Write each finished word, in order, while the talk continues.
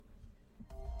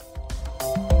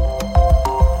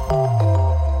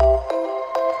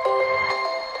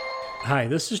Hi,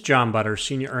 this is John Butter,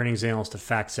 Senior Earnings Analyst at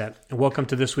FactSet, and welcome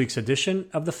to this week's edition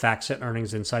of the FactSet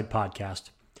Earnings Insight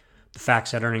Podcast. The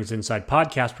FactSet Earnings Insight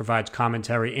Podcast provides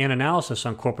commentary and analysis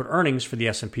on corporate earnings for the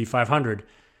S&P 500.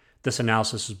 This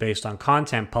analysis is based on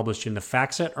content published in the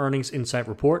FactSet Earnings Insight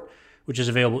Report, which is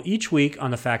available each week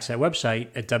on the FactSet website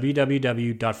at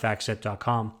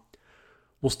www.factset.com.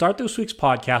 We'll start this week's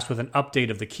podcast with an update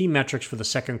of the key metrics for the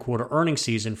second quarter earnings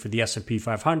season for the S&P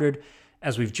 500,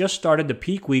 as we've just started the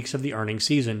peak weeks of the earnings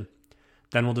season.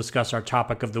 Then we'll discuss our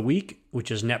topic of the week,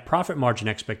 which is net profit margin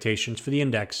expectations for the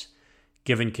index.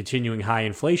 Given continuing high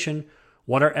inflation,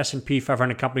 what are S&P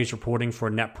 500 companies reporting for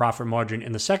a net profit margin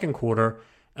in the second quarter,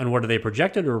 and what are they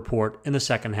projected to report in the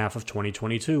second half of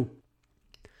 2022?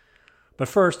 But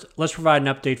first, let's provide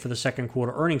an update for the second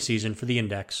quarter earnings season for the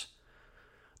index.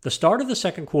 The start of the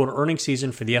second quarter earnings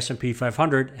season for the S&P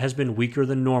 500 has been weaker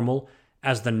than normal,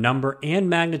 as the number and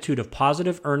magnitude of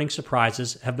positive earnings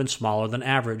surprises have been smaller than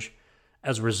average.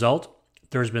 As a result,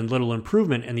 there has been little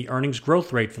improvement in the earnings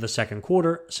growth rate for the second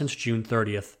quarter since June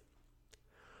 30th.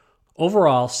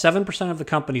 Overall, 7% of the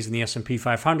companies in the S&P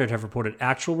 500 have reported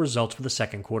actual results for the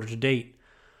second quarter to date.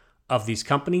 Of these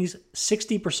companies,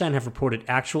 60% have reported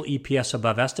actual EPS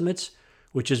above estimates,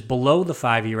 which is below the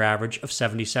 5-year average of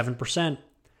 77%.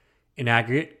 In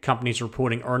aggregate, companies are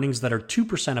reporting earnings that are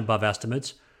 2% above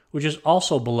estimates, which is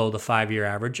also below the 5-year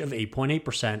average of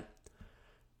 8.8%.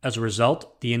 As a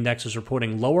result, the index is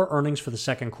reporting lower earnings for the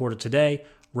second quarter today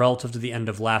relative to the end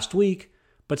of last week,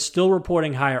 but still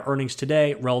reporting higher earnings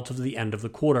today relative to the end of the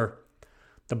quarter.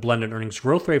 The blended earnings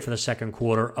growth rate for the second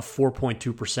quarter of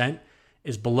 4.2%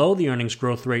 is below the earnings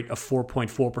growth rate of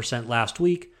 4.4% last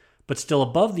week, but still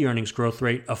above the earnings growth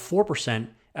rate of 4%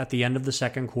 at the end of the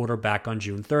second quarter back on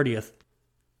June 30th.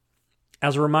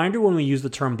 As a reminder, when we use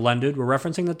the term blended, we're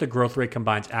referencing that the growth rate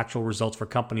combines actual results for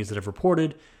companies that have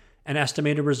reported and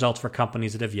estimated results for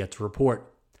companies that have yet to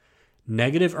report.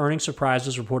 Negative earnings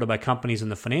surprises reported by companies in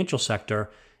the financial sector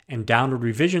and downward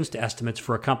revisions to estimates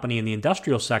for a company in the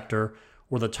industrial sector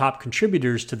were the top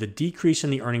contributors to the decrease in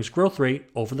the earnings growth rate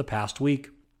over the past week.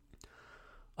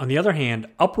 On the other hand,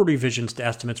 upward revisions to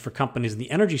estimates for companies in the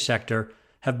energy sector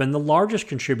have been the largest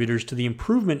contributors to the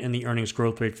improvement in the earnings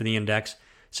growth rate for the index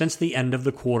since the end of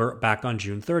the quarter back on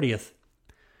June 30th.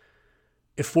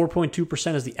 If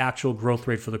 4.2% is the actual growth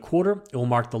rate for the quarter, it will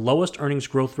mark the lowest earnings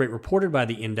growth rate reported by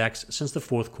the index since the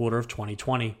fourth quarter of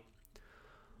 2020.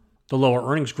 The lower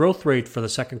earnings growth rate for the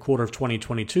second quarter of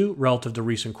 2022 relative to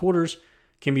recent quarters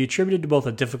can be attributed to both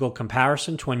a difficult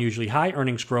comparison to unusually high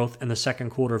earnings growth in the second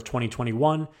quarter of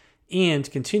 2021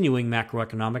 and continuing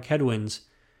macroeconomic headwinds.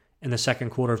 In the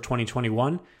second quarter of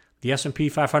 2021, the S&P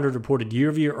 500 reported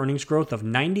year-over-year earnings growth of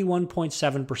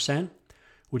 91.7%,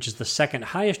 which is the second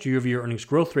highest year-over-year earnings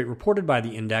growth rate reported by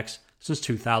the index since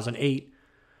 2008.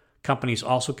 Companies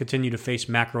also continue to face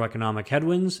macroeconomic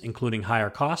headwinds, including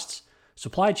higher costs,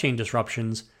 supply chain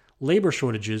disruptions, labor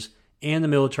shortages, and the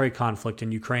military conflict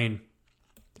in Ukraine.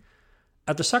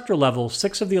 At the sector level,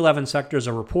 6 of the 11 sectors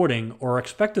are reporting or are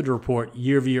expected to report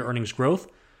year-over-year earnings growth,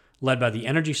 led by the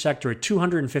energy sector at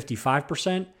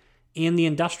 255% and the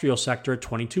industrial sector at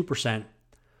 22%.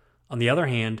 On the other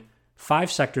hand,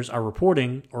 5 sectors are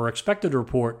reporting or are expected to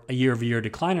report a year-over-year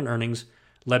decline in earnings,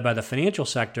 led by the financial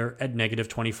sector at negative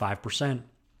 25%.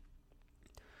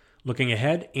 Looking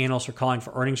ahead, analysts are calling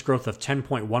for earnings growth of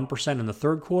 10.1% in the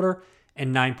third quarter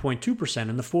and 9.2%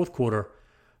 in the fourth quarter.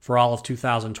 For all of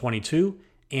 2022,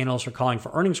 analysts are calling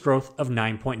for earnings growth of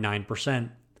 9.9%.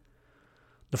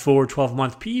 The forward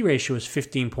 12-month PE ratio is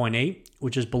 15.8,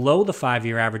 which is below the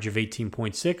 5-year average of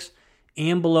 18.6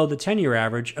 and below the 10-year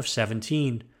average of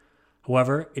 17.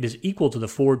 However, it is equal to the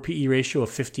forward PE ratio of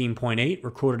 15.8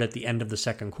 recorded at the end of the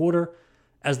second quarter,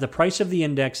 as the price of the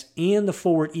index and the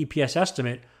forward EPS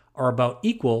estimate are about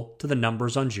equal to the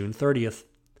numbers on June 30th.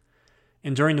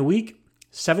 And during the week,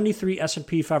 73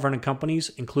 S&P 500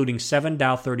 companies, including 7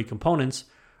 Dow 30 components,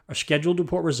 are scheduled to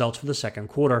report results for the second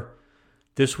quarter.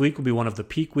 This week will be one of the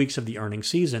peak weeks of the earnings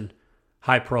season.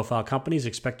 High-profile companies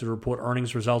expected to report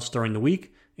earnings results during the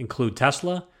week include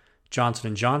Tesla,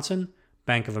 Johnson & Johnson,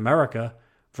 Bank of America,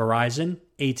 Verizon,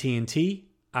 AT&T,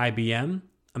 IBM,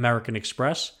 American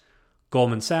Express,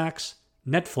 Goldman Sachs,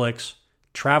 Netflix,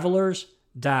 Travelers,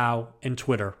 Dow, and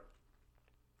Twitter.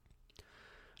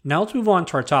 Now let's move on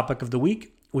to our topic of the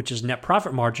week, which is net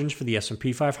profit margins for the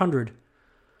S&P 500.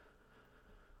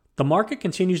 The market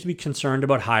continues to be concerned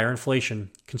about higher inflation.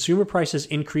 Consumer prices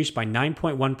increased by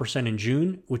 9.1% in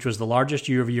June, which was the largest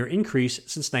year-over-year increase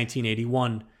since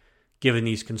 1981. Given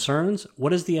these concerns,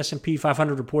 what is the S&P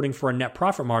 500 reporting for a net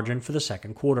profit margin for the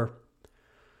second quarter?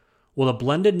 Well, the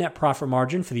blended net profit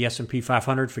margin for the S&P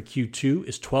 500 for Q2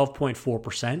 is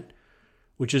 12.4%,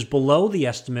 which is below the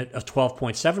estimate of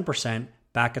 12.7%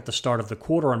 back at the start of the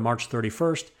quarter on March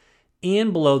 31st,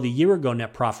 and below the year-ago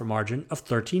net profit margin of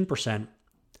 13%.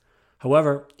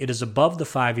 However, it is above the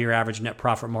 5-year average net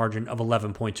profit margin of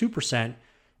 11.2%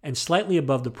 and slightly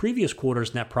above the previous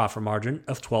quarter's net profit margin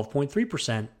of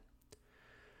 12.3%.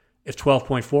 If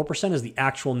 12.4% is the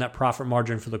actual net profit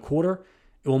margin for the quarter,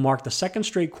 it will mark the second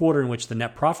straight quarter in which the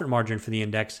net profit margin for the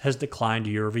index has declined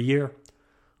year over year.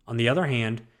 On the other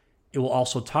hand, it will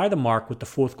also tie the mark with the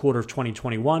fourth quarter of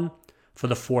 2021 for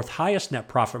the fourth highest net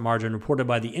profit margin reported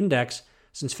by the index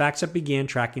since FactSet began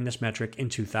tracking this metric in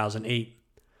 2008.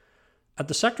 At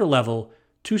the sector level,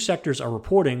 two sectors are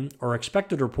reporting or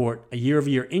expected to report a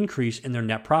year-over-year increase in their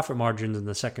net profit margins in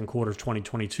the second quarter of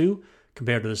 2022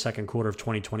 compared to the second quarter of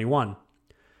 2021.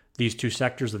 These two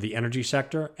sectors are the energy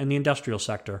sector and the industrial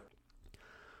sector.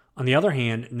 On the other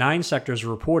hand, 9 sectors are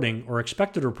reporting or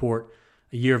expected to report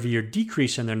a year-over-year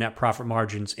decrease in their net profit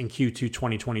margins in Q2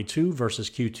 2022 versus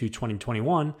Q2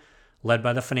 2021, led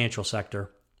by the financial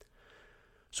sector.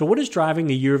 So what is driving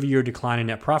the year-over-year decline in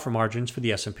net profit margins for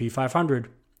the S&P 500?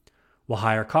 Well,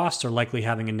 higher costs are likely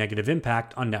having a negative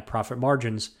impact on net profit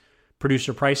margins.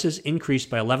 Producer prices increased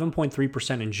by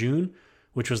 11.3% in June,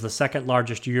 which was the second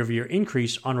largest year-over-year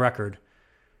increase on record.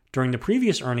 During the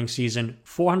previous earnings season,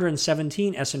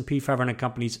 417 S&P 500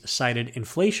 companies cited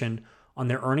inflation on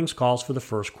their earnings calls for the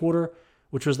first quarter,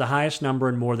 which was the highest number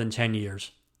in more than 10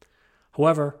 years.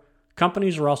 However,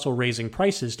 companies are also raising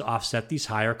prices to offset these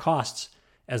higher costs,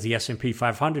 as the S&P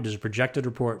 500 is projected to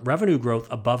report revenue growth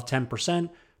above 10%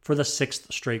 for the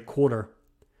 6th straight quarter.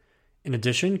 In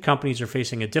addition, companies are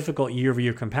facing a difficult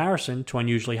year-over-year comparison to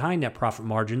unusually high net profit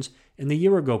margins in the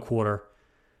year-ago quarter.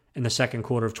 In the second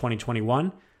quarter of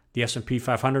 2021, the S&P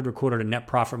 500 recorded a net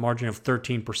profit margin of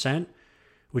 13%,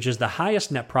 which is the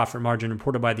highest net profit margin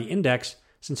reported by the index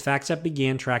since FactSet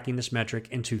began tracking this metric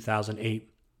in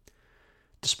 2008.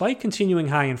 Despite continuing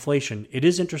high inflation, it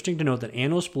is interesting to note that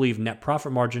analysts believe net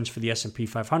profit margins for the S&P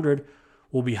 500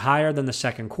 will be higher than the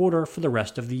second quarter for the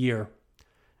rest of the year.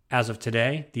 As of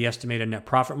today, the estimated net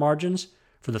profit margins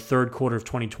for the third quarter of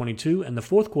 2022 and the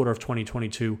fourth quarter of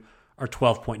 2022 are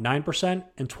 12.9%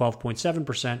 and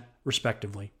 12.7%,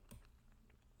 respectively.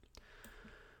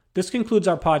 This concludes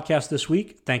our podcast this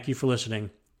week. Thank you for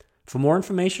listening. For more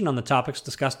information on the topics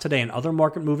discussed today and other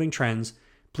market-moving trends,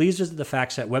 please visit the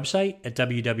FactSet website at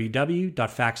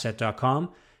www.factset.com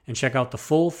and check out the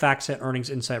full FactSet Earnings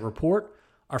Insight Report,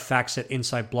 our FactSet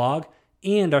Insight blog,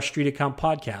 and our Street Account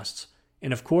podcasts.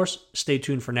 And of course, stay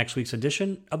tuned for next week's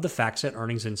edition of the FactSet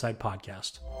Earnings Insight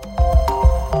Podcast.